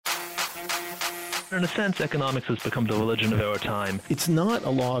In a sense, economics has become the religion of our time. It's not a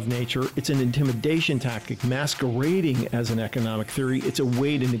law of nature. It's an intimidation tactic masquerading as an economic theory. It's a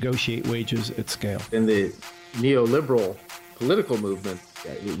way to negotiate wages at scale. In the neoliberal political movement,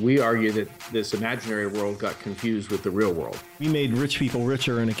 we argue that this imaginary world got confused with the real world. We made rich people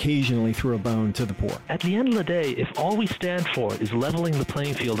richer and occasionally threw a bone to the poor. At the end of the day, if all we stand for is leveling the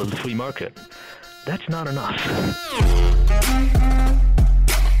playing field of the free market, that's not enough.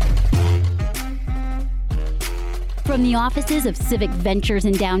 From the offices of Civic Ventures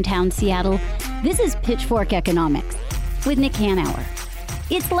in downtown Seattle, this is Pitchfork Economics with Nick Hanauer.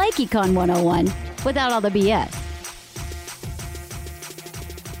 It's like Econ 101 without all the BS.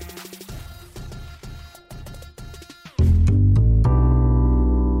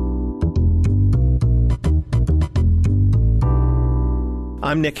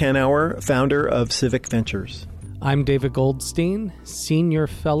 I'm Nick Hanauer, founder of Civic Ventures. I'm David Goldstein, Senior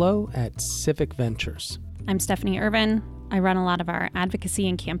Fellow at Civic Ventures. I'm Stephanie Irvin. I run a lot of our advocacy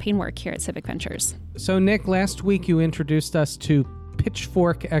and campaign work here at Civic Ventures. So, Nick, last week you introduced us to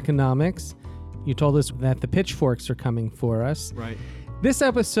Pitchfork Economics. You told us that the pitchforks are coming for us. Right. This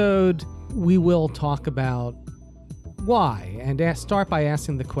episode, we will talk about why and start by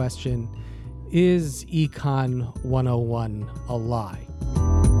asking the question, is Econ 101 a lie?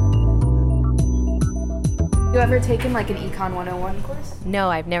 You ever taken like an Econ 101 course? No,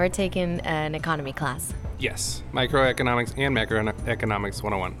 I've never taken an economy class. Yes, microeconomics and macroeconomics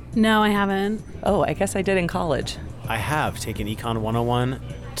 101. No, I haven't. Oh, I guess I did in college. I have taken Econ 101,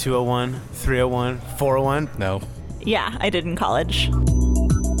 201, 301, 401. No. Yeah, I did in college.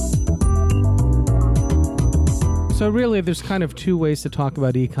 So really, there's kind of two ways to talk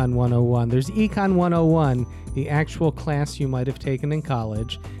about Econ 101. There's Econ 101, the actual class you might have taken in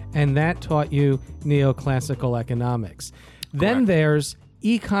college, and that taught you neoclassical economics. Then there's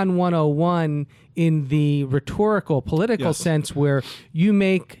Econ 101 in the rhetorical, political sense, where you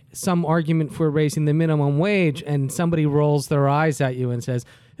make some argument for raising the minimum wage and somebody rolls their eyes at you and says,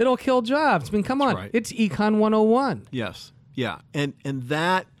 it'll kill jobs. I mean, come on, it's Econ 101. Yes, yeah. And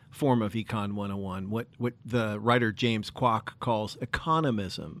that form of Econ 101, what the writer James Kwok calls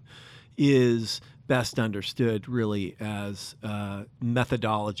economism, is best understood really as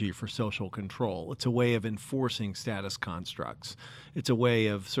methodology for social control. It's a way of enforcing status constructs. It's a way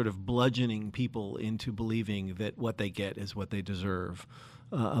of sort of bludgeoning people into believing that what they get is what they deserve,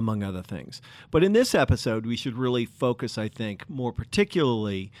 among other things. But in this episode, we should really focus, I think, more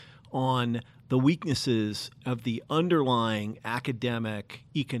particularly on the weaknesses of the underlying academic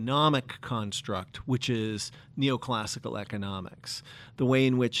economic construct, which is neoclassical economics. The way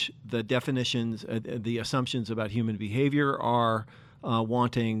in which the definitions, the assumptions about human behavior are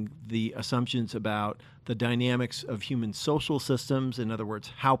wanting, the assumptions about the dynamics of human social systems, in other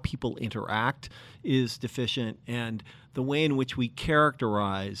words, how people interact, is deficient, and the way in which we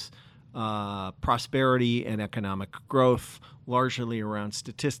characterize prosperity and economic growth, largely around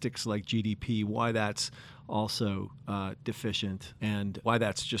statistics like GDP, why that's also deficient and why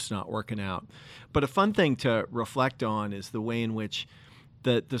that's just not working out. But a fun thing to reflect on is the way in which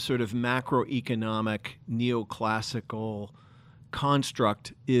the sort of macroeconomic neoclassical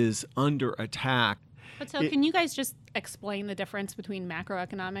construct is under attack. But so can you guys just explain the difference between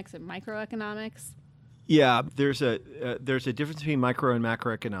macroeconomics and microeconomics? Yeah, there's a difference between micro and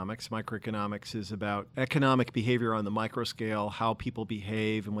macroeconomics. Microeconomics is about economic behavior on the micro scale, how people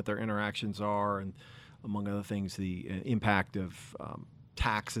behave and what their interactions are, and among other things, the impact of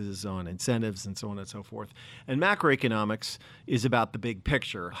taxes on incentives and so on and so forth. And macroeconomics is about the big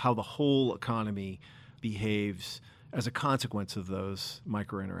picture, how the whole economy behaves as a consequence of those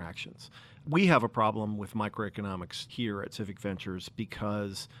micro interactions. We have a problem with microeconomics here at Civic Ventures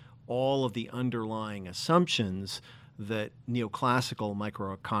because all of the underlying assumptions that neoclassical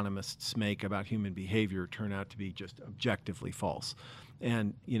microeconomists make about human behavior turn out to be just objectively false.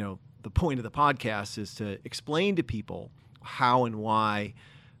 And, you know, the point of the podcast is to explain to people how and why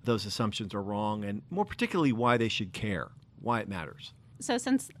those assumptions are wrong, and more particularly why they should care, why it matters. So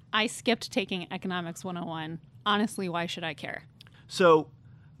since I skipped taking Economics 101, honestly, why should I care? So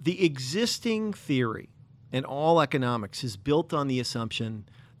the existing theory in all economics is built on the assumption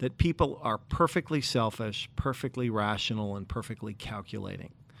that people are perfectly selfish, perfectly rational, and perfectly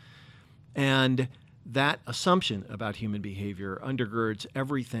calculating. And that assumption about human behavior undergirds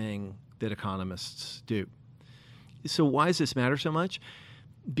everything that economists do. So why does this matter so much?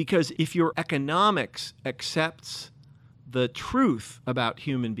 Because if your economics accepts the truth about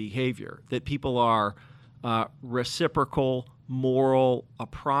human behavior, that people are reciprocal, moral,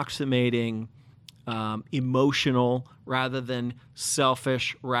 approximating, emotional rather than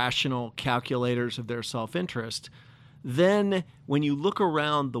selfish, rational calculators of their self-interest, then when you look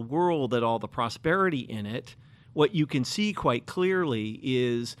around the world at all the prosperity in it, what you can see quite clearly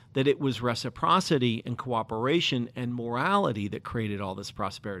is that it was reciprocity and cooperation and morality that created all this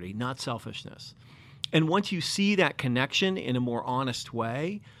prosperity, not selfishness. And once you see that connection in a more honest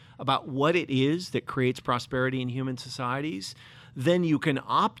way about what it is that creates prosperity in human societies, then you can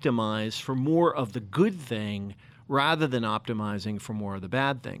optimize for more of the good thing rather than optimizing for more of the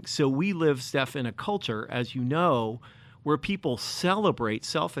bad thing. So we live, Steph, in a culture, as you know, where people celebrate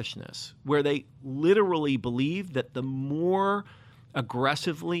selfishness, where they literally believe that the more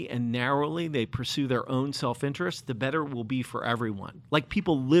aggressively and narrowly they pursue their own self-interest, the better it will be for everyone. Like,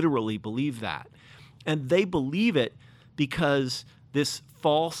 people literally believe that. And they believe it because this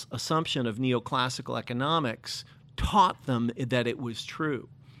false assumption of neoclassical economics taught them that it was true.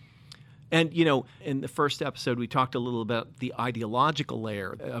 And, you know, in the first episode, we talked a little about the ideological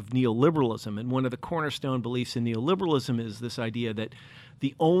layer of neoliberalism. And one of the cornerstone beliefs in neoliberalism is this idea that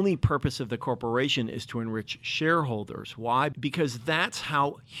the only purpose of the corporation is to enrich shareholders. Why? Because that's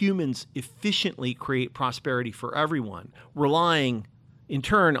how humans efficiently create prosperity for everyone, relying in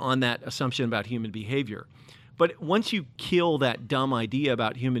turn on that assumption about human behavior. But once you kill that dumb idea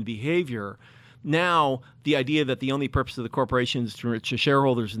about human behavior, now the idea that the only purpose of the corporation is to enrich the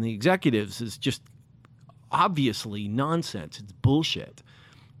shareholders and the executives is just obviously nonsense. It's bullshit.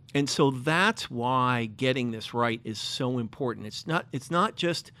 And so that's why getting this right is so important. It's not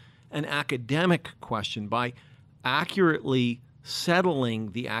just an academic question. By accurately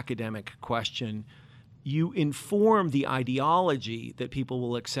settling the academic question, you inform the ideology that people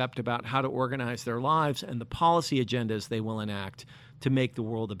will accept about how to organize their lives and the policy agendas they will enact to make the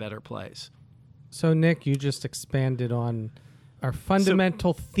world a better place. So, Nick, you just expanded on our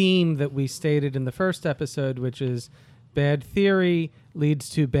fundamental theme that we stated in the first episode, which is bad theory leads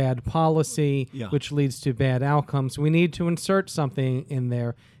to bad policy, which leads to bad outcomes. We need to insert something in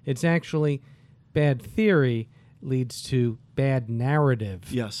there. It's actually bad theory leads to bad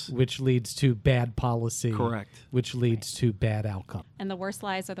narrative, which leads to bad policy, which leads to bad outcome. And the worst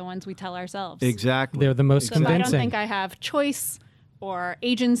lies are the ones we tell ourselves. Exactly. They're the most convincing. If I don't think I have choice or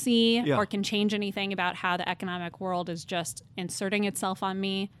agency or can change anything about how the economic world is just inserting itself on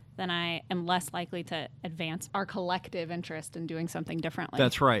me, then I am less likely to advance our collective interest in doing something differently.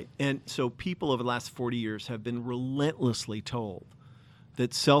 That's right. And so people over the last 40 years have been relentlessly told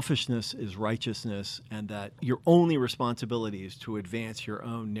that selfishness is righteousness and that your only responsibility is to advance your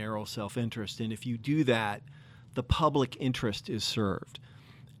own narrow self-interest. And if you do that, the public interest is served.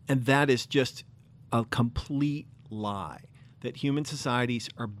 And that is just a complete lie. That human societies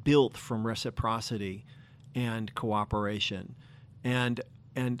are built from reciprocity and cooperation. And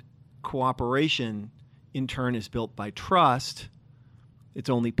cooperation, in turn, is built by trust. It's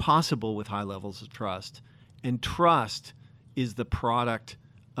only possible with high levels of trust. And trust is the product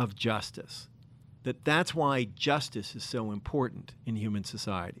of justice. That's why justice is so important in human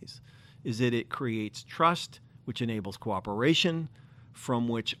societies, is that it creates trust, which enables cooperation, from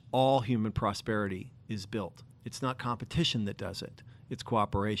which all human prosperity is built. It's not competition that does it. It's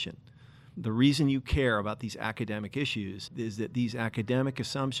cooperation. The reason you care about these academic issues is that these academic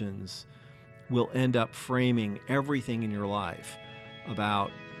assumptions will end up framing everything in your life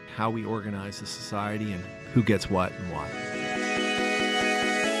about how we organize the society and who gets what and why.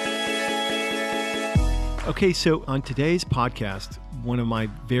 Okay, so on today's podcast, one of my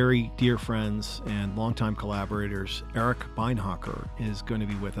very dear friends and longtime collaborators, Eric Beinhocker, is going to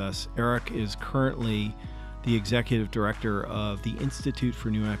be with us. Eric is currently the executive director of the Institute for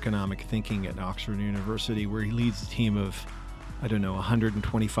New Economic Thinking at Oxford University, where he leads a team of,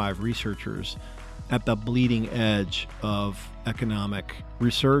 125 researchers at the bleeding edge of economic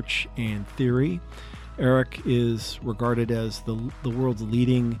research and theory. Eric is regarded as the world's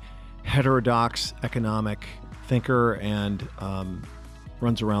leading heterodox economic thinker and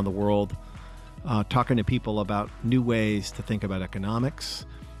runs around the world talking to people about new ways to think about economics.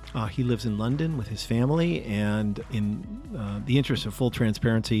 He lives in London with his family, and in the interest of full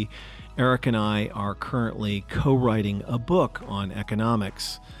transparency, Eric and I are currently co-writing a book on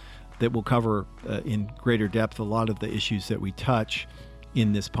economics that will cover in greater depth a lot of the issues that we touch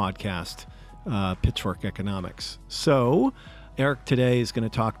in this podcast, Pitchfork Economics. So Eric today is going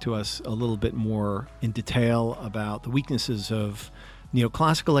to talk to us a little bit more in detail about the weaknesses of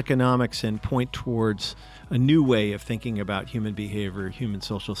neoclassical economics and point towards a new way of thinking about human behavior, human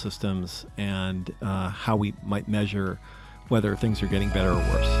social systems, and how we might measure whether things are getting better or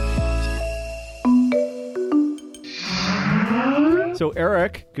worse. So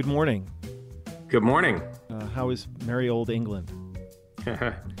Eric, good morning. Good morning. How is merry old England?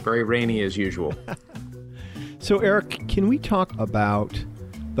 Very rainy as usual. So, Eric, can we talk about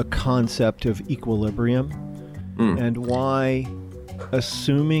the concept of equilibrium and why,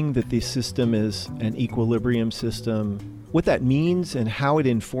 assuming that the system is an equilibrium system, what that means and how it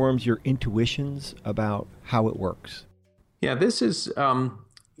informs your intuitions about how it works? Yeah, this is,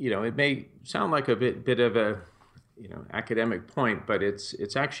 it may sound like a bit of a, academic point, but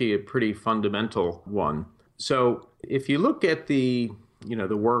it's actually a pretty fundamental one. So if you look at the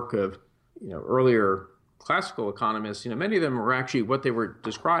work of, earlier classical economists, many of them were actually, what they were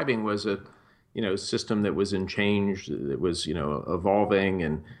describing was a, system that was in change, that was, evolving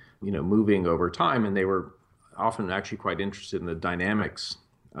and, moving over time. And they were often actually quite interested in the dynamics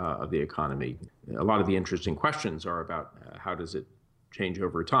of the economy. A lot of the interesting questions are about how does it change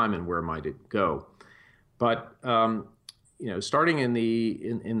over time and where might it go? But, starting in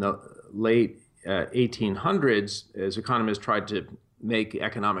the late 1800s, as economists tried to make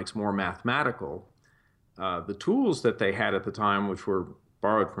economics more mathematical, the tools that they had at the time, which were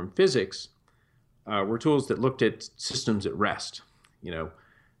borrowed from physics, were tools that looked at systems at rest. Can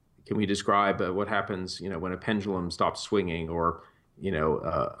we describe what happens, when a pendulum stops swinging, or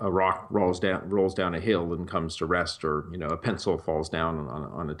a rock rolls down a hill and comes to rest, or a pencil falls down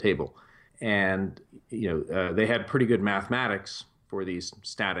on a table, and they had pretty good mathematics for these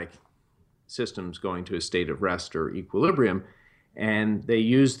static systems going to a state of rest or equilibrium, and they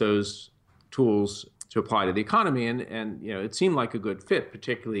used those tools to apply to the economy, and it seemed like a good fit.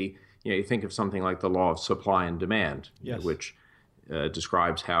 Particularly, you think of something like the law of supply and demand, yes, which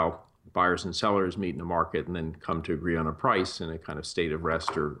describes how buyers and sellers meet in a market and then come to agree on a price in a kind of state of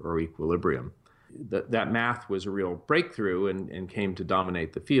rest or equilibrium. That math was a real breakthrough and came to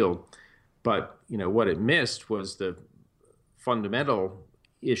dominate the field. But what it missed was the fundamental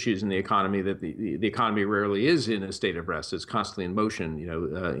issues in the economy, that the economy rarely is in a state of rest. It's constantly in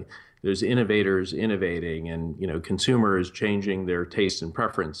motion. There's innovators innovating, and consumers changing their tastes and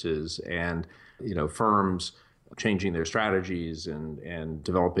preferences, and firms changing their strategies and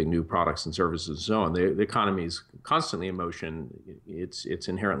developing new products and services and so on. The economy is constantly in motion. It's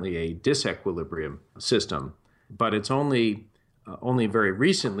inherently a disequilibrium system, but it's only very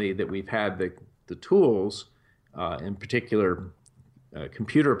recently that we've had the tools, in particular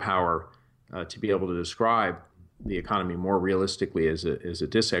computer power, to be able to describe the economy more realistically as a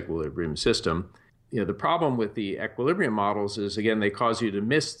disequilibrium system. The problem with the equilibrium models is, again, they cause you to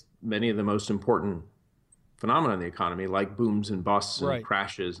miss many of the most important phenomena in the economy, like booms and busts and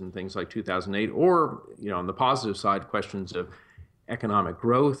crashes and things like 2008, or on the positive side, questions of economic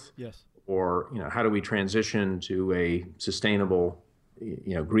growth, yes, or how do we transition to a sustainable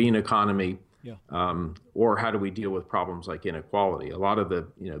green economy, or how do we deal with problems like inequality? A lot of the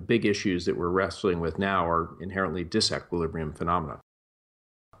big issues that we're wrestling with now are inherently disequilibrium phenomena.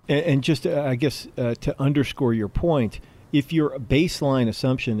 And just I guess to underscore your point, if your baseline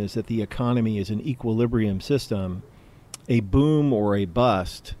assumption is that the economy is an equilibrium system, a boom or a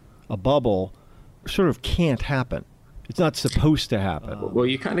bust, a bubble, sort of can't happen. It's not supposed to happen. Well,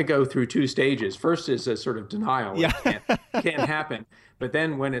 you kind of go through two stages. First is a sort of denial. Yeah. It can't happen. But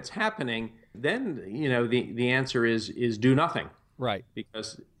then when it's happening, then, the answer is do nothing. Right.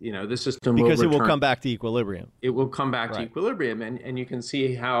 Because, the system it will come back to equilibrium. It will come back to equilibrium. And you can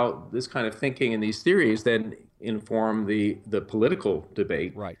see how this kind of thinking and these theories then inform the political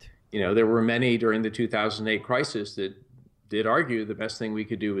debate. Right. There were many during the 2008 crisis that did argue the best thing we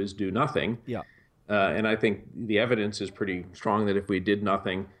could do is do nothing. Yeah. And I think the evidence is pretty strong that if we did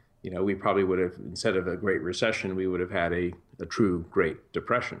nothing, we probably would have, instead of a Great Recession, we would have had a true Great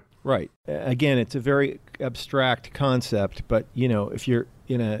Depression. Right. Again, it's a very abstract concept, but if you're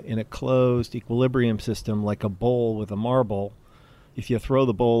in a closed equilibrium system like a bowl with a marble, if you throw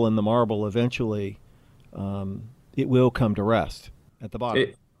the bowl in the marble, eventually it will come to rest at the bottom.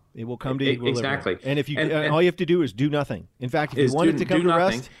 It will come to equilibrium. Exactly. And if all you have to do is do nothing. In fact, if you want it to come to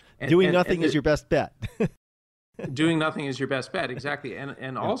rest, doing nothing is your best bet. Doing nothing is your best bet, exactly.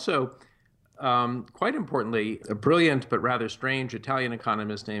 And also, quite importantly, a brilliant but rather strange Italian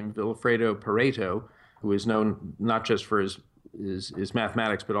economist named Vilfredo Pareto, who is known not just for his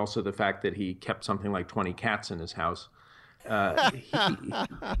mathematics, but also the fact that he kept something like 20 cats in his house.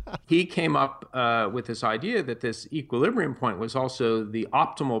 He came up with this idea that this equilibrium point was also the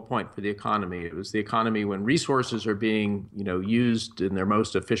optimal point for the economy. It was the economy when resources are being, used in their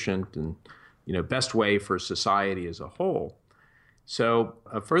most efficient and, best way for society as a whole. So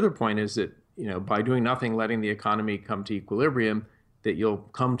a further point is that, by doing nothing, letting the economy come to equilibrium, that you'll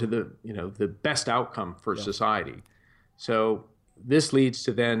come to the best outcome for society. So this leads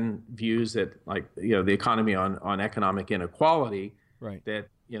to then views that, like, the economy on economic inequality, right, that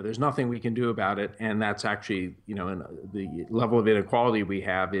there's nothing we can do about it, and that's actually and the level of inequality we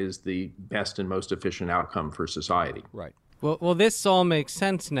have is the best and most efficient outcome for society. Right. Well, this all makes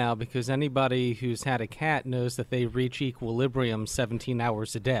sense now, because anybody who's had a cat knows that they reach equilibrium 17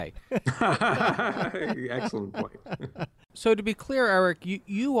 hours a day. Excellent point. So to be clear, Eric,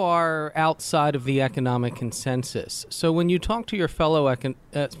 you are outside of the economic consensus. So when you talk to your fellow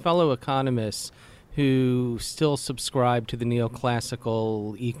economists who still subscribe to the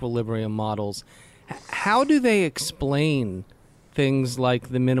neoclassical equilibrium models, how do they explain things like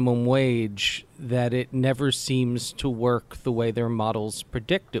the minimum wage, that it never seems to work the way their models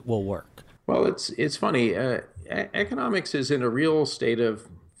predict it will work? Well, it's funny. Economics is in a real state of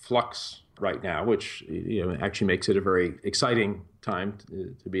flux right now, which actually makes it a very exciting time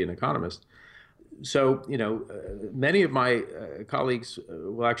to be an economist. So, many of my colleagues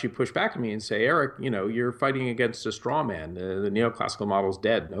will actually push back at me and say, Eric, you're fighting against a straw man. The neoclassical model's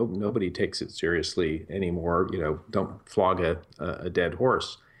dead. Nobody takes it seriously anymore. Don't flog a dead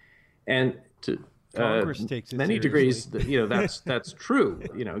horse. And to Congress takes it many seriously. degrees, that's true.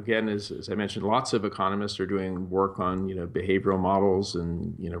 Again, as I mentioned, lots of economists are doing work on behavioral models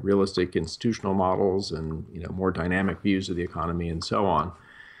and realistic institutional models and more dynamic views of the economy and so on.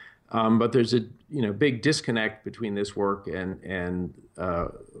 But there's a big disconnect between this work and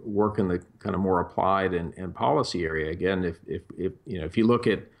work in the kind of more applied and policy area. Again, if you look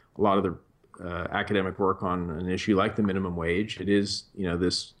at a lot of the academic work on an issue like the minimum wage, it is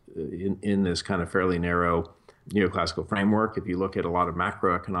this in this kind of fairly narrow neoclassical framework. If you look at a lot of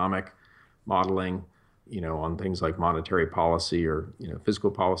macroeconomic modeling, on things like monetary policy or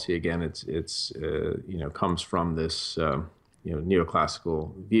fiscal policy, again, it's comes from this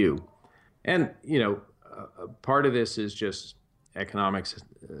neoclassical view. And part of this is just economics.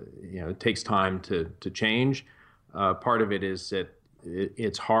 It takes time to change. Part of it is that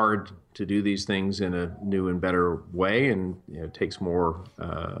it's hard to do these things in a new and better way, and it takes more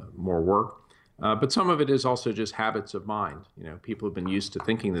work. But some of it is also just habits of mind. People have been used to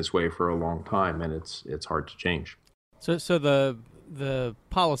thinking this way for a long time, and it's hard to change. So the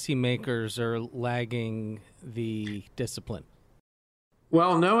policymakers are lagging the discipline.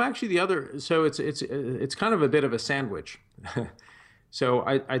 Well, no, actually, so it's kind of a bit of a sandwich. So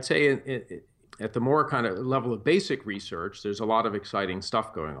I'd say at the more kind of level of basic research, there's a lot of exciting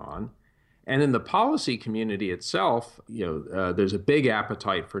stuff going on. And in the policy community itself, there's a big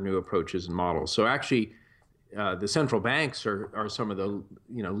appetite for new approaches and models. So actually, the central banks are some of the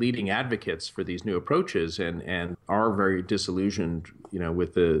leading advocates for these new approaches and are very disillusioned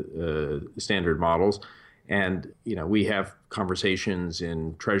with the standard models. And we have conversations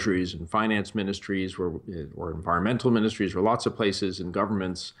in treasuries and finance ministries or environmental ministries, or lots of places in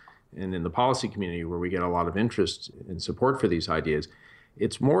governments and in the policy community where we get a lot of interest and support for these ideas.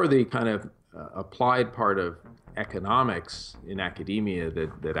 It's more the kind of applied part of economics in academia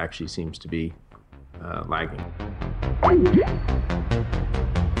that actually seems to be lagging.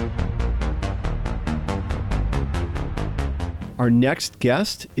 Our next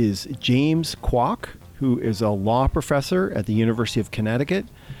guest is James Kwok, who is a law professor at the University of Connecticut.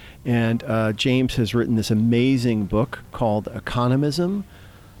 And James has written this amazing book called Economism,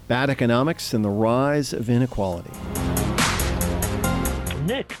 Bad Economics and the Rise of Inequality.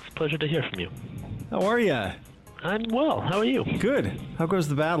 Nick, it's a pleasure to hear from you. How are you? I'm well. How are you? Good. How goes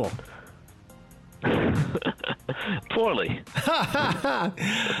the battle? Poorly.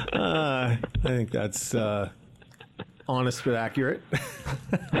 I think that's honest but accurate.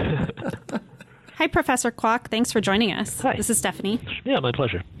 Hi, Professor Kwok. Thanks for joining us. Hi. This is Stephanie. Yeah, my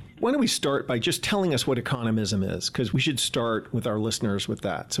pleasure. Why don't we start by just telling us what economism is? Because we should start with our listeners with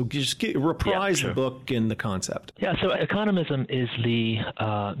that. So just reprise the book and the concept. Yeah, so economism is the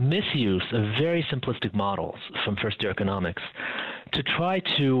misuse of very simplistic models from first-year economics to try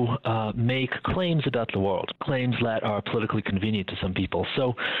to make claims about the world, claims that are politically convenient to some people.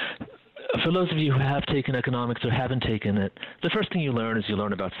 So for those of you who have taken economics or haven't taken it, the first thing you learn is you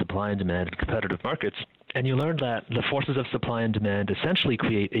learn about supply and demand and competitive markets. And you learn that the forces of supply and demand essentially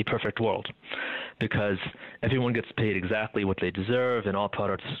create a perfect world because everyone gets paid exactly what they deserve and all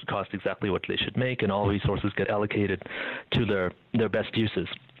products cost exactly what they should make and all resources get allocated to their best uses.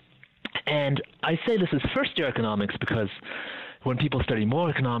 And I say this is first-year economics because when people study more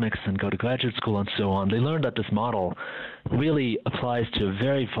economics and go to graduate school and so on, they learn that this model really applies to a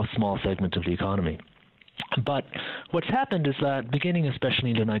very small segment of the economy. But what's happened is that beginning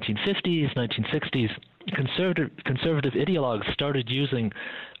especially in the 1950s, 1960s, conservative ideologues started using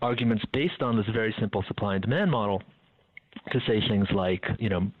arguments based on this very simple supply and demand model to say things like,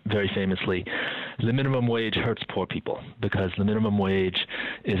 very famously, the minimum wage hurts poor people because the minimum wage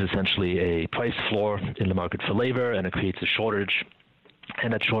is essentially a price floor in the market for labor, and it creates a shortage,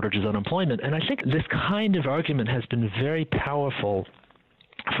 and that shortage is unemployment. And I think this kind of argument has been very powerful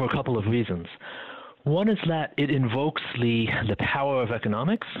for a couple of reasons. One is that it invokes the power of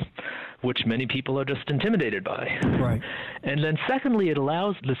economics, which many people are just intimidated by. Right. And then secondly, it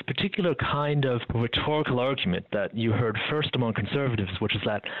allows this particular kind of rhetorical argument that you heard first among conservatives, which is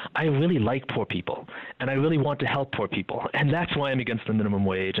that I really like poor people, and I really want to help poor people, and that's why I'm against the minimum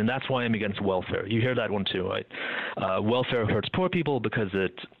wage, and that's why I'm against welfare. You hear that one too, right? Welfare hurts poor people because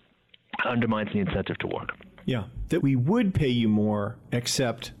it undermines the incentive to work. Yeah, that we would pay you more,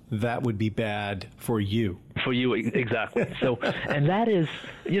 except that would be bad for you. For you, exactly. So, and that is,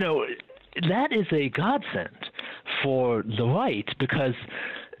 that is a godsend for the right, because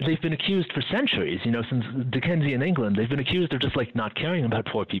they've been accused for centuries, since Dickensian England, they've been accused of just like not caring about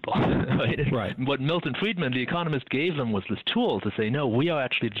poor people. Right? Right. What Milton Friedman, the economist, gave them was this tool to say, no, we are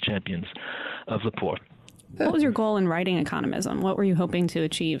actually the champions of the poor. What was your goal in writing economism? What were you hoping to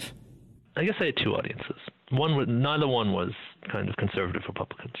achieve? I guess I had two audiences. Neither one was kind of conservative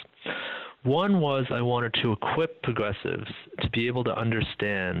Republicans. One was I wanted to equip progressives to be able to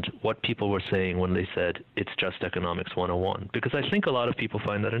understand what people were saying when they said it's just economics 101, because I think a lot of people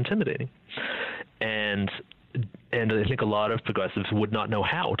find that intimidating. And I think a lot of progressives would not know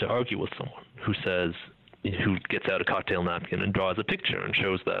how to argue with someone who gets out a cocktail napkin and draws a picture and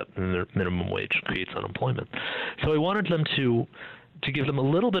shows that the minimum wage creates unemployment. So I wanted them to give them a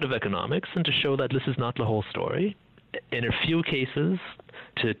little bit of economics and to show that this is not the whole story. In a few cases,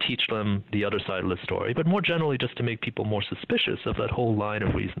 to teach them the other side of the story, but more generally just to make people more suspicious of that whole line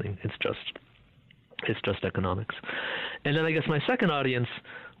of reasoning. It's just economics. And then I guess my second audience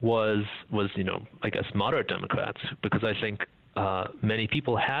was I guess moderate Democrats, because I think many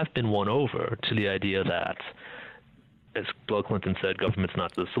people have been won over to the idea that, as Bill Clinton said, government's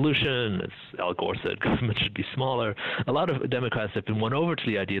not the solution. As Al Gore said, government should be smaller. A lot of Democrats have been won over to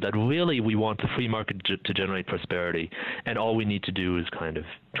the idea that really we want the free market to generate prosperity, and all we need to do is kind of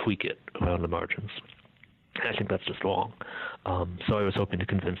tweak it around the margins. And I think that's just wrong. So I was hoping to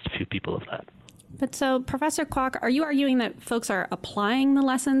convince a few people of that. But so, Professor Kwok, are you arguing that folks are applying the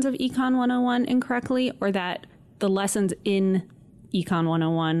lessons of Econ 101 incorrectly, or that the lessons in Econ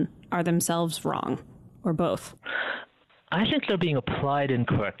 101 are themselves wrong, or both? I think they're being applied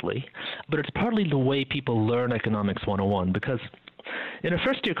incorrectly, but it's partly the way people learn Economics 101, because in a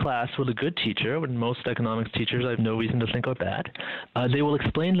first-year class with a good teacher, and most economics teachers I have no reason to think are bad, they will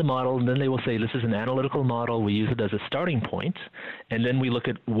explain the model, and then they will say, this is an analytical model, we use it as a starting point, and then we look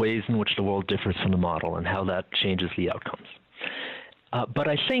at ways in which the world differs from the model and how that changes the outcomes. But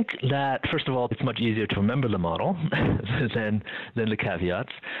I think that, first of all, it's much easier to remember the model than the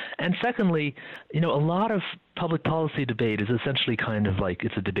caveats. And secondly, a lot of public policy debate is essentially kind of like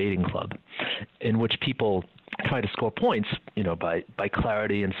it's a debating club in which people try to score points, by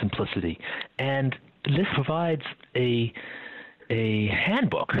clarity and simplicity. And this provides a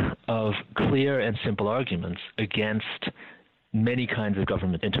handbook of clear and simple arguments against many kinds of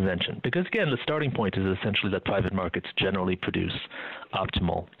government intervention. Because again, the starting point is essentially that private markets generally produce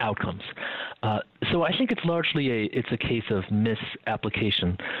optimal outcomes. So I think it's largely a case of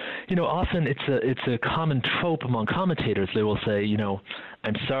misapplication. Often it's a common trope among commentators. They will say,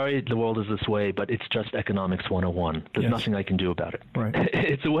 I'm sorry the world is this way, but it's just economics 101. There's nothing I can do about it. Right.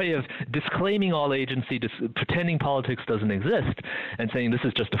 It's a way of disclaiming all agency, pretending politics doesn't exist, and saying this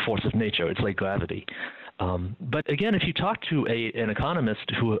is just a force of nature. It's like gravity. But again, if you talk to an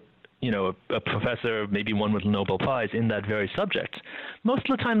economist who, a professor, maybe one with a Nobel Prize in that very subject, most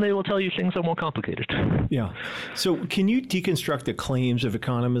of the time they will tell you things are more complicated. Yeah. So can you deconstruct the claims of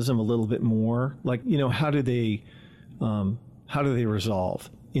economism a little bit more? Like, how do they resolve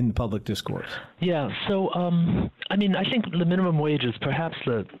in the public discourse? Yeah. So, I think the minimum wage is perhaps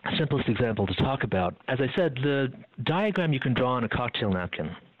the simplest example to talk about. As I said, the diagram you can draw on a cocktail napkin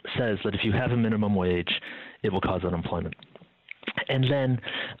says that if you have a minimum wage, it will cause unemployment. And then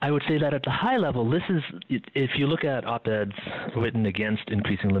I would say that at the high level, this is, if you look at op-eds written against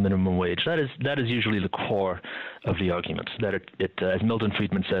increasing the minimum wage, that is usually the core of the argument, that it as Milton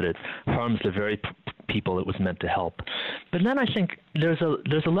Friedman said, it harms the very people it was meant to help. But then I think there's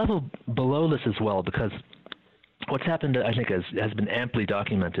a level below this as well, because what's happened, I think, has been amply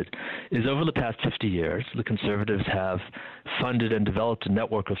documented, is over the past 50 years, the conservatives have funded and developed a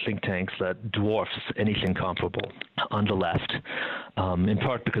network of think tanks that dwarfs anything comparable on the left, in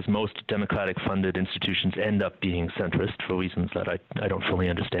part because most Democratic-funded institutions end up being centrist for reasons that I don't fully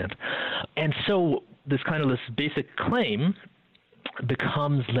understand. And so this basic claim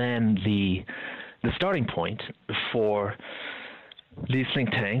becomes then the starting point for these think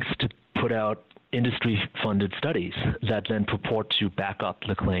tanks to put out industry-funded studies that then purport to back up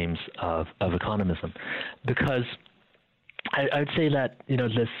the claims of economism. Because I'd say that,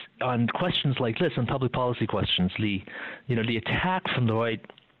 this, on questions like this, on public policy questions, the attack from the right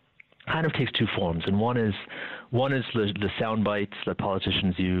kind of takes two forms, and one is the sound bites that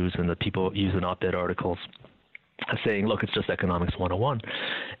politicians use and that people use in op-ed articles, saying, look, it's just economics 101.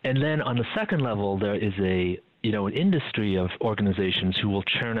 And then on the second level, there is an industry of organizations who will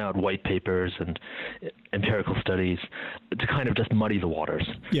churn out white papers and empirical studies to kind of just muddy the waters.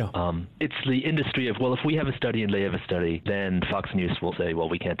 Yeah. It's the industry of, well, if we have a study and they have a study, then Fox News will say, well,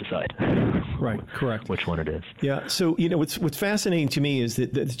 we can't decide. Right, correct. Which one it is. Yeah, so, what's fascinating to me is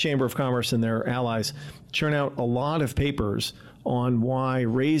that the Chamber of Commerce and their allies churn out a lot of papers on why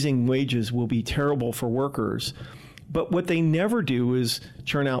raising wages will be terrible for workers. But what they never do is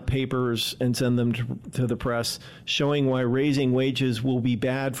churn out papers and send them to the press showing why raising wages will be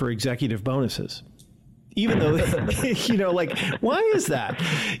bad for executive bonuses. Even though, why is that?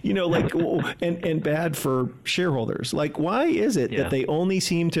 And bad for shareholders. Like, why is it that they only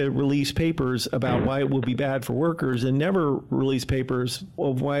seem to release papers about why it will be bad for workers and never release papers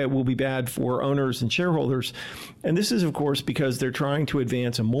of why it will be bad for owners and shareholders? And this is, of course, because they're trying to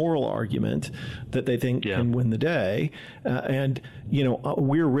advance a moral argument that they think can win the day.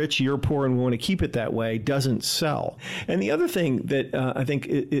 We're rich, you're poor, and we want to keep it that way doesn't sell. And the other thing that I think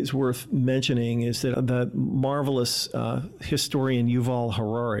is worth mentioning is that the marvelous historian Yuval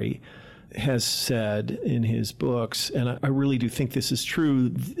Harari has said in his books, and I really do think this is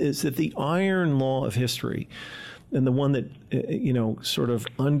true, is that the iron law of history, and the one that, sort of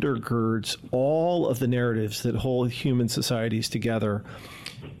undergirds all of the narratives that hold human societies together,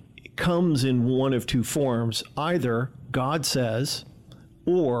 comes in one of two forms. Either God says,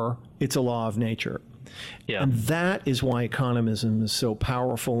 or it's a law of nature. Yeah. And that is why economism is so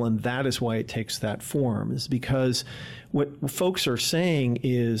powerful, and that is why it takes that form, is because what folks are saying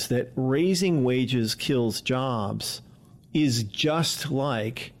is that raising wages kills jobs is just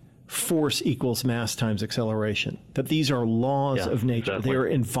like force equals mass times acceleration, that these are laws of nature. Exactly. They are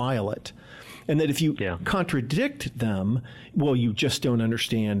inviolate. And that if you contradict them, well, you just don't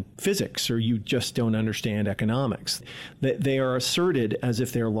understand physics, or you just don't understand economics. That they are asserted as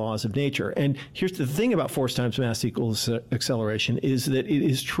if they're laws of nature. And here's the thing about force times mass equals acceleration, is that it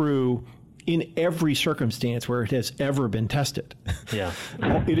is true in every circumstance where it has ever been tested. Yeah.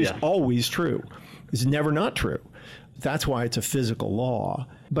 It is always true. It's never not true. That's why it's a physical law.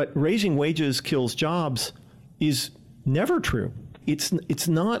 But raising wages kills jobs is never true. It's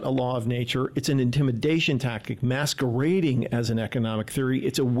not a law of nature. It's an intimidation tactic masquerading as an economic theory.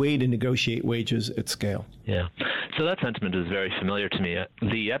 It's a way to negotiate wages at scale. Yeah. So that sentiment is very familiar to me.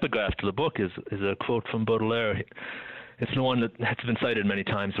 The epigraph to the book is a quote from Baudelaire. It's the one that has been cited many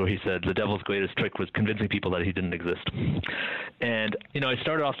times, where he said the devil's greatest trick was convincing people that he didn't exist. And, I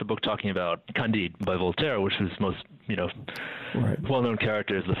started off the book talking about Candide by Voltaire, which is most, well-known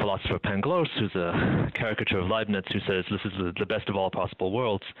character is the philosopher Pangloss, who's a caricature of Leibniz, who says this is the best of all possible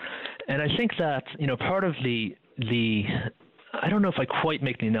worlds. And I think that, part of the I don't know if I quite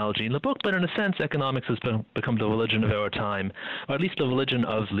make the analogy in the book, but in a sense, economics has become the religion of our time, or at least the religion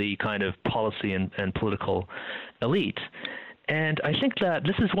of the kind of policy and political elite. And I think that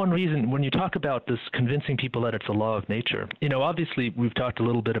this is one reason when you talk about this convincing people that it's a law of nature. Obviously, we've talked a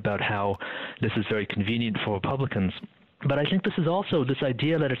little bit about how this is very convenient for Republicans, but I think this is also this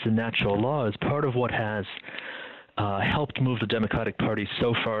idea that it's a natural law is part of what has helped move the Democratic Party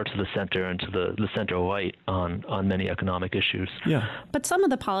so far to the center and to the center right on many economic issues. Yeah. But some of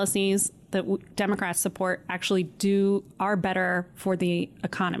the policies that Democrats support actually are better for the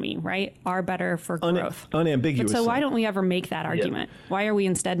economy, right? Are better for growth. Unambiguously. But so why don't we ever make that argument? Yeah. Why are we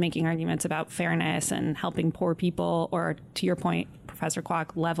instead making arguments about fairness and helping poor people, or, to your point, Professor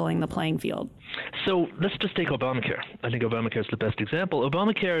Kwok, leveling the playing field? So let's just take Obamacare. I think Obamacare is the best example.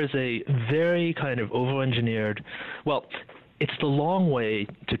 Obamacare is a very kind of over-engineered, it's the long way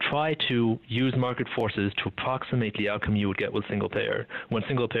to try to use market forces to approximate the outcome you would get with single payer, when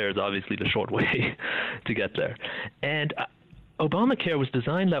single payer is obviously the short way to get there. And Obamacare was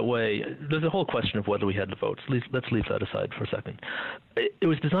designed that way. There's a whole question of whether we had the votes. Let's leave that aside for a second. It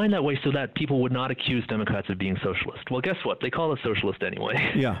was designed that way so that people would not accuse Democrats of being socialist. Well, guess what? They call us socialist anyway.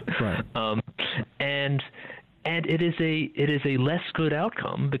 Yeah, right. And it is a less good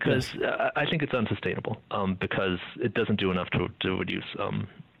outcome because I think it's unsustainable because it doesn't do enough to reduce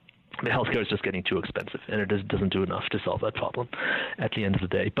healthcare is just getting too expensive, and it doesn't do enough to solve that problem at the end of the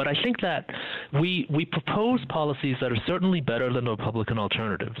day. But I think that we propose policies that are certainly better than the Republican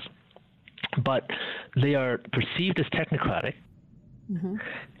alternatives, but they are perceived as technocratic,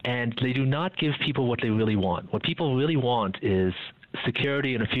 and they do not give people what they really want. What people really want is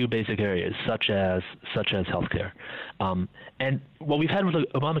security in a few basic areas, such as healthcare. And what we've had with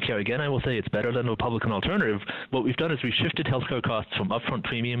Obamacare, again, I will say it's better than the Republican alternative. What we've done is we've shifted healthcare costs from upfront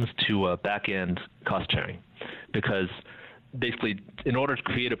premiums to back-end cost sharing, because basically, in order to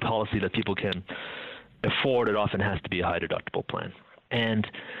create a policy that people can afford, it often has to be a high deductible plan. And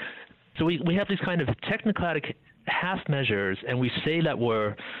so we have these kind of technocratic half measures, and we say that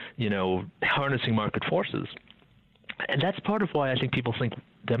we're, harnessing market forces. And that's part of why I think people think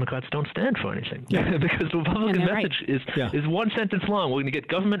Democrats don't stand for anything. Yeah. Because the Republican message is one sentence long. We're going to get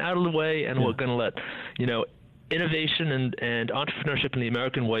government out of the way, and we're going to let, innovation and entrepreneurship in the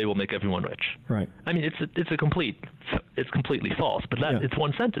American way will make everyone rich. Right. I mean, it's completely false, but it's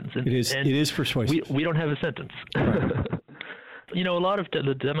one sentence. And, it is persuasive. We don't have a sentence. Right. A lot of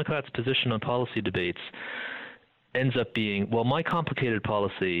the Democrats' position on policy debates ends up being, well, my complicated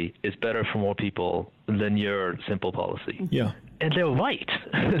policy is better for more people than your simple policy. Yeah. And they're right.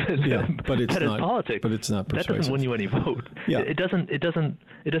 Yeah, but it's that not. Is politics. But it's not persuasive. That doesn't win you any vote. Yeah. It doesn't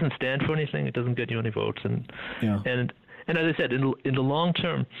stand for anything. It doesn't get you any votes. And as I said, in the long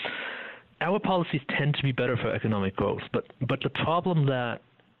term, our policies tend to be better for economic growth. But the problem that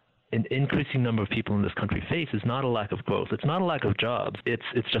an increasing number of people in this country face is not a lack of growth. It's not a lack of jobs. It's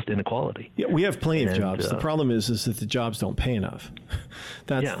just inequality. Yeah, we have plenty of jobs. The problem is that the jobs don't pay enough.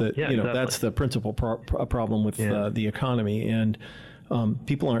 That's exactly. That's the principal problem with the economy. And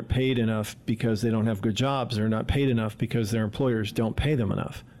people aren't paid enough because they don't have good jobs. They're not paid enough because their employers don't pay them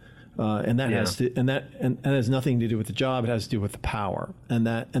enough. And that has nothing to do with the job. It has to do with the power. And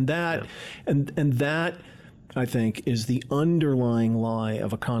that I think, is the underlying lie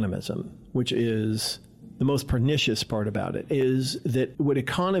of economism, which is the most pernicious part about it, is that what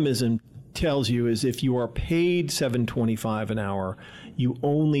economism tells you is if you are paid $7.25 an hour, you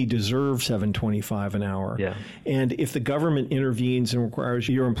only deserve $7.25 an hour. Yeah. And if the government intervenes and requires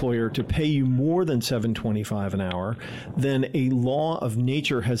your employer to pay you more than $7.25 an hour, then a law of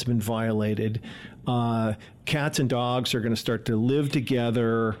nature has been violated. Cats and dogs are going to start to live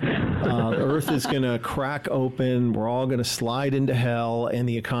together. The earth is going to crack open. We're all going to slide into hell, and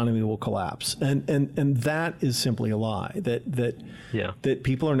the economy will collapse. And that is simply a lie. That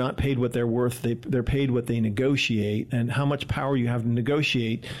people are not paid what they're worth. They're paid what they negotiate, and how much power you have to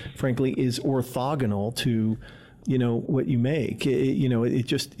negotiate, frankly, is orthogonal to what you make. It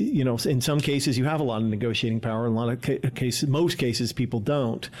just, in some cases you have a lot of negotiating power. In a lot of cases, most cases, people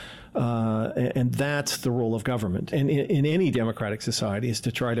don't. And that's the role of government. And in any democratic society is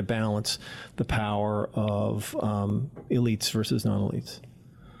to try to balance the power of elites versus non-elites.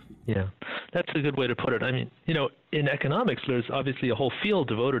 Yeah, that's a good way to put it. I mean, in economics, there's obviously a whole field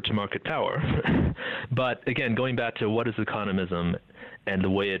devoted to market power. But again, going back to what is economism and the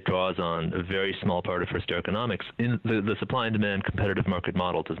way it draws on a very small part of first-year economics, in the supply and demand competitive market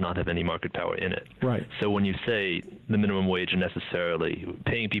model does not have any market power in it. Right. So when you say the minimum wage necessarily,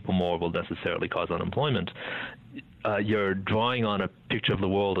 paying people more will necessarily cause unemployment, you're drawing on a picture of the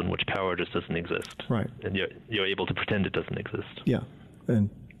world in which power just doesn't exist. Right. And you're able to pretend it doesn't exist. Yeah.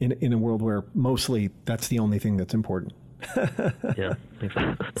 And in a world where mostly that's the only thing that's important. Yeah,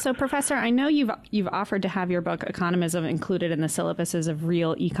 exactly. So, Professor, I know you've offered to have your book Economism included in the syllabuses of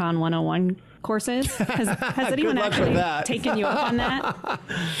real Econ 101 courses. Has anyone actually taken you up on that?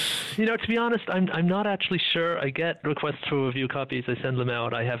 To be honest, I'm not actually sure. I get requests for review copies. I send them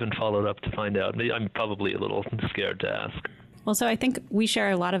out. I haven't followed up to find out. I'm probably a little scared to ask. Well, so I think we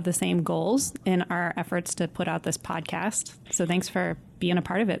share a lot of the same goals in our efforts to put out this podcast. So thanks for being a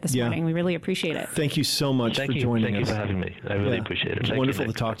part of it this morning. We really appreciate it. Thank you so much for joining us. Thank you for having me. I really appreciate it. It's wonderful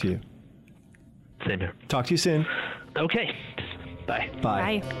to talk to you. Same here. Talk to you soon. Okay. Bye.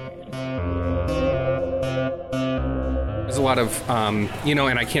 Bye. There's a lot of, and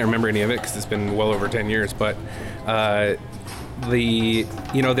I can't remember any of it because it's been well over 10 years, but there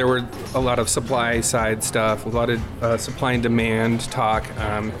were a lot of supply side stuff, a lot of supply and demand talk,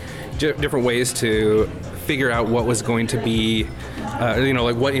 different ways to figure out what was going to be,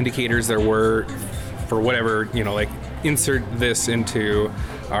 like what indicators there were for whatever, insert this into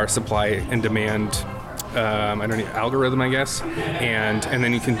our supply and demand, algorithm, I guess, and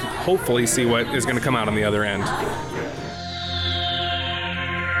then you can hopefully see what is going to come out on the other end.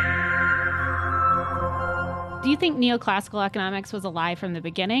 Do you think neoclassical economics was a lie from the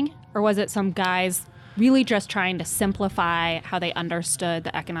beginning, or was it some guys really just trying to simplify how they understood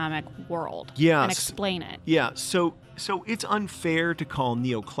the economic world and explain it. Yeah, so it's unfair to call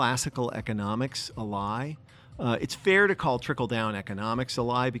neoclassical economics a lie. It's fair to call trickle-down economics a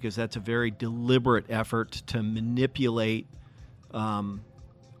lie because that's a very deliberate effort to manipulate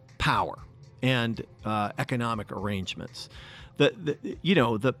power and economic arrangements.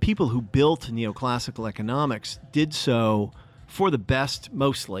 The people who built neoclassical economics did so for the best,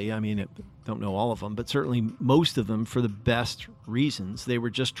 mostly. I mean, don't know all of them, but certainly most of them for the best reasons. They were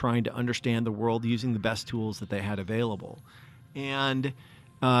just trying to understand the world using the best tools that they had available. And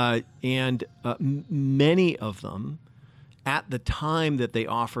many of them, at the time that they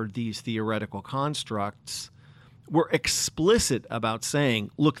offered these theoretical constructs, were explicit about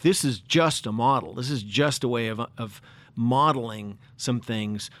saying, look, this is just a model. This is just a way of modeling some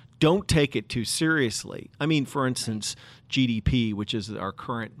things. Don't take it too seriously. I mean, for instance, GDP, which is our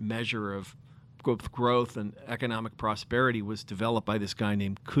current measure of growth and economic prosperity, was developed by this guy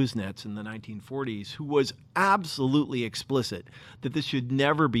named Kuznets in the 1940s, who was absolutely explicit that this should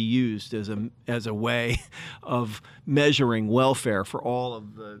never be used as a way of measuring welfare for all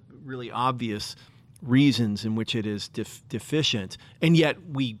of the really obvious reasons in which it is deficient. And yet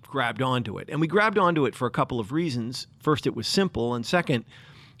we grabbed onto it. And we grabbed onto it for a couple of reasons. First, it was simple. And second,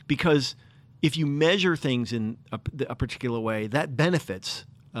 because if you measure things in a particular way, that benefits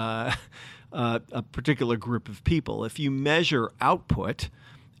a particular group of people. If you measure output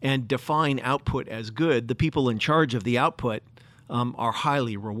and define output as good, the people in charge of the output are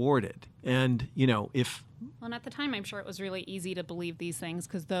highly rewarded. And, well, and at the time, I'm sure it was really easy to believe these things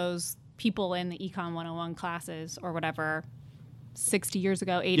because those people in the Econ 101 classes or whatever 60 years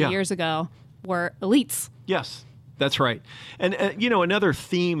ago, 80 years ago were elites. Yes, that's right. And, another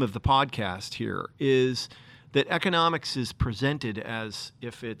theme of the podcast here is that economics is presented as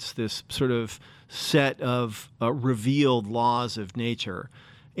if it's this sort of set of revealed laws of nature.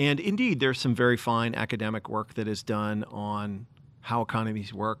 And indeed, there's some very fine academic work that is done on how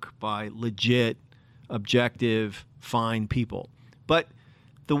economies work by legit, objective, fine people. But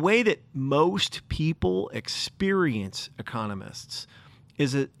the way that most people experience economists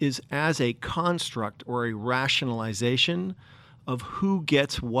is as a construct or a rationalization of who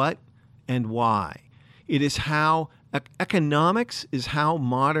gets what and why. It is how economics is how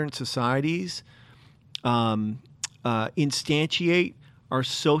modern societies instantiate our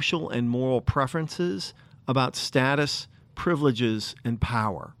social and moral preferences about status, privileges, and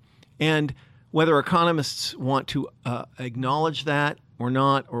power. And whether economists want to acknowledge that or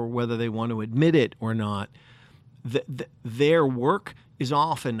not, or whether they want to admit it or not, their work is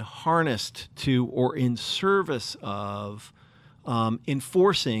often harnessed to or in service of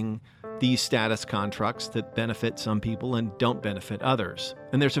enforcing these status constructs that benefit some people and don't benefit others.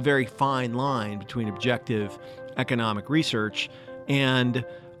 And there's a very fine line between objective economic research and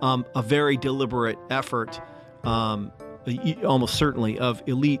a very deliberate effort, almost certainly, of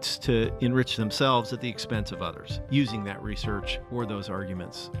elites to enrich themselves at the expense of others, using that research or those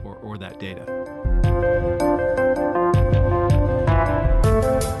arguments or that data.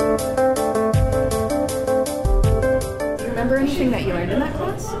 Do you remember anything that you learned in that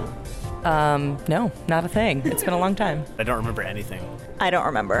class? No, not a thing. It's been a long time. I don't remember anything. I don't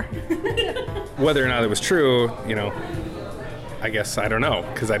remember. Whether or not it was true, I guess I don't know,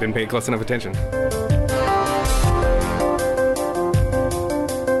 because I didn't pay close enough attention.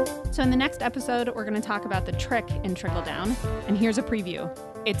 So in the next episode, we're going to talk about the trick in trickle down. And here's a preview.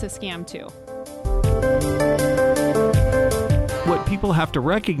 It's a scam too. What people have to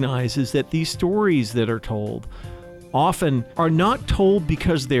recognize is that these stories that are told often are not told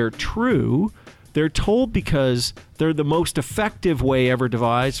because they're true. They're told because they're the most effective way ever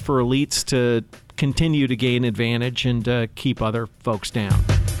devised for elites to continue to gain advantage and keep other folks down.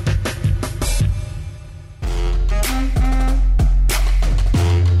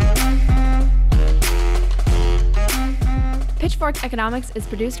 Pitchfork Economics is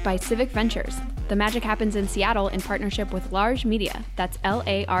produced by Civic Ventures. The magic happens in Seattle in partnership with Large Media, that's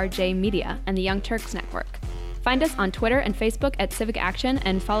LARJ Media, and the Young Turks Network. Find us on Twitter and Facebook at Civic Action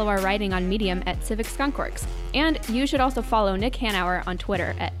and follow our writing on Medium at Civic Skunkworks. And you should also follow Nick Hanauer on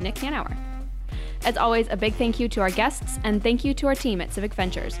Twitter at Nick Hanauer. As always, a big thank you to our guests and thank you to our team at Civic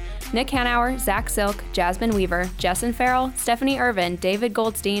Ventures. Nick Hanauer, Zach Silk, Jasmine Weaver, Jessen Farrell, Stephanie Irvin, David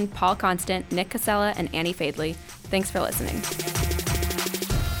Goldstein, Paul Constant, Nick Casella, and Annie Fadley. Thanks for listening.